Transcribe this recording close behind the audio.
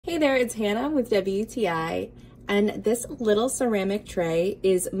Hey there, it's Hannah with WTI, and this little ceramic tray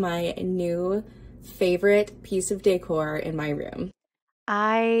is my new favorite piece of decor in my room.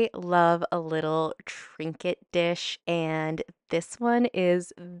 I love a little trinket dish, and this one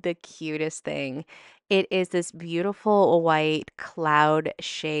is the cutest thing. It is this beautiful white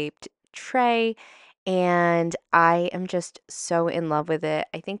cloud-shaped tray, and I am just so in love with it.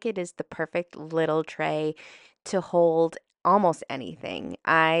 I think it is the perfect little tray to hold almost anything.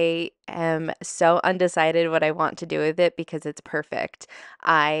 I am so undecided what I want to do with it because it's perfect.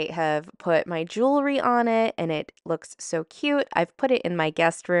 I have put my jewelry on it and it looks so cute. I've put it in my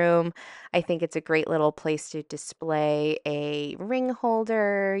guest room. I think it's a great little place to display a ring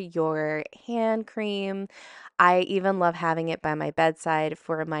holder, your hand cream. I even love having it by my bedside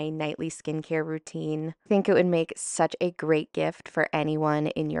for my nightly skincare routine. I think it would make such a great gift for anyone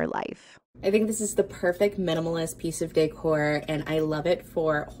in your life. I think this is the perfect minimalist piece of decor, and I love it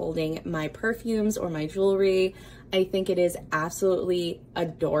for holding my perfumes or my jewelry. I think it is absolutely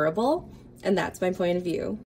adorable, and that's my point of view.